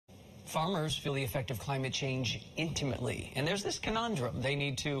Farmers feel the effect of climate change intimately, and there's this conundrum. They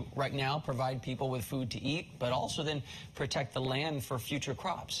need to, right now, provide people with food to eat, but also then protect the land for future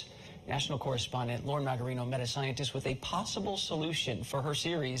crops. National correspondent Lauren Magarino met a scientist with a possible solution for her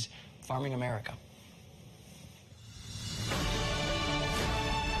series, Farming America.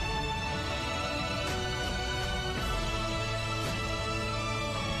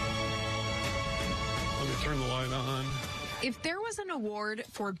 Let me turn the light on. If there was an award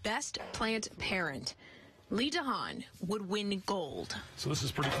for Best Plant Parent, Lee Dehaan would win gold. So this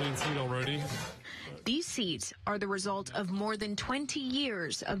is pretty clean seed already. These seeds are the result of more than 20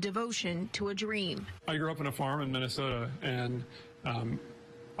 years of devotion to a dream. I grew up in a farm in Minnesota, and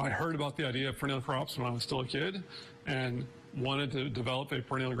I heard about the idea of perennial crops when I was still a kid and wanted to develop a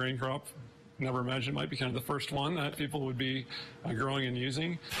perennial grain crop. Never imagined it might be kind of the first one that people would be growing and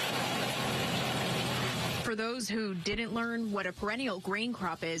using. For those who didn't learn what a perennial grain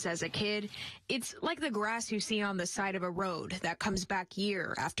crop is as a kid, it's like the grass you see on the side of a road that comes back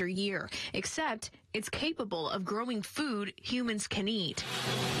year after year, except it's capable of growing food humans can eat.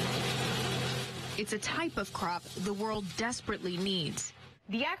 It's a type of crop the world desperately needs.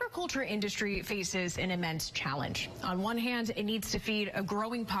 The agriculture industry faces an immense challenge. On one hand, it needs to feed a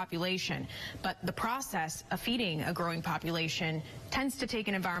growing population, but the process of feeding a growing population tends to take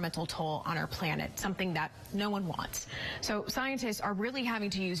an environmental toll on our planet, something that no one wants. So scientists are really having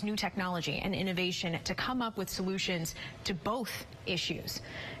to use new technology and innovation to come up with solutions to both issues.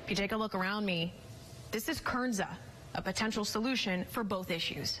 If you take a look around me, this is KERNZA, a potential solution for both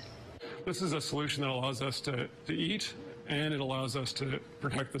issues. This is a solution that allows us to eat, and it allows us to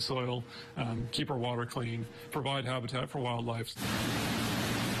protect the soil, keep our water clean, provide habitat for wildlife.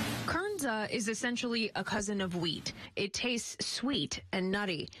 KERNZA is essentially a cousin of wheat. It tastes sweet and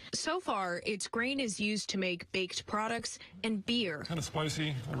nutty. So far, its grain is used to make baked products and beer. Kind of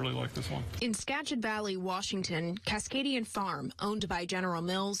spicy. I really like this one. In Skagit Valley, Washington, Cascadian Farm, owned by General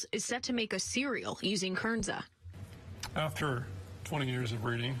Mills, is set to make a cereal using KERNZA. After 20 years of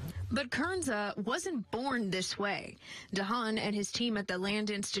breeding. But KERNZA wasn't born this way. Dehaan and his team at the Land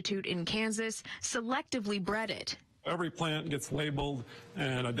Institute in Kansas selectively bred it. Every plant gets labeled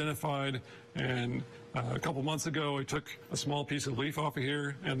and identified, and a couple months ago I took a small piece of leaf off of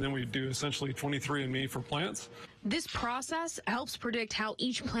here, and then we do essentially 23andMe for plants. This process helps predict how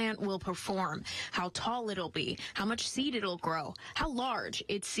each plant will perform, how tall it'll be, how much seed it'll grow, how large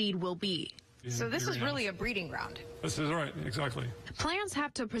its seed will be. So this is really a breeding ground. This is right, exactly. Plants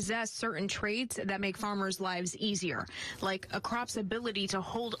have to possess certain traits that make farmers' lives easier, like a crop's ability to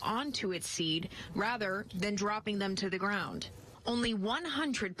hold on to its seed rather than dropping them to the ground. Only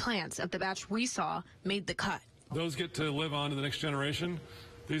 100 plants of the batch we saw made the cut. Those get to live on to the next generation.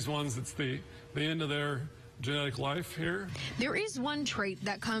 These ones, it's the end of their genetic life here. There is one trait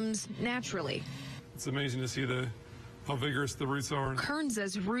that comes naturally. It's amazing to see how vigorous the roots are.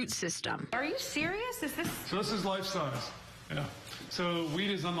 KERNZA'S root system. Are you serious? Is this? So this is life size. Yeah. So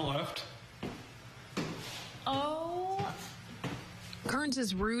wheat is on the left. Oh.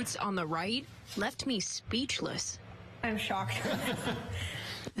 KERNZA'S roots on the right left me speechless. I'm shocked.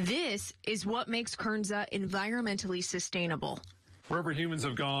 This is what makes KERNZA environmentally sustainable. Wherever humans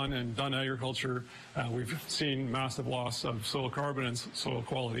have gone and done agriculture, we've seen massive loss of soil carbon and soil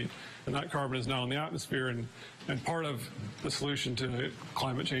quality. And that carbon is now in the atmosphere, and part of the solution to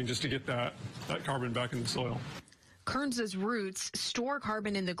climate change is to get that carbon back in the soil. KERNZA'S roots store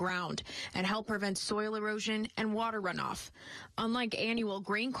carbon in the ground and help prevent soil erosion and water runoff. Unlike annual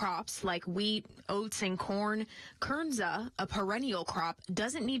grain crops like wheat, oats, and corn, KERNZA, a perennial crop,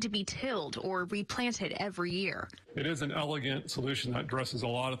 doesn't need to be tilled or replanted every year. It is an elegant solution that addresses a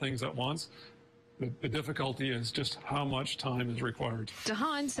lot of things at once. The difficulty is just how much time is required.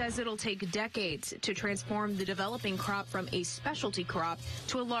 Dehaan says it'll take decades to transform the developing crop from a specialty crop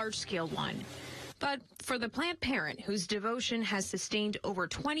to a large-scale one. But for the plant parent whose devotion has sustained over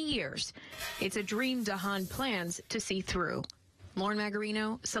 20 years, it's a dream Dehaan plans to see through. Lauren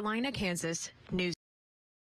Magarino, Salina, Kansas, Newsy.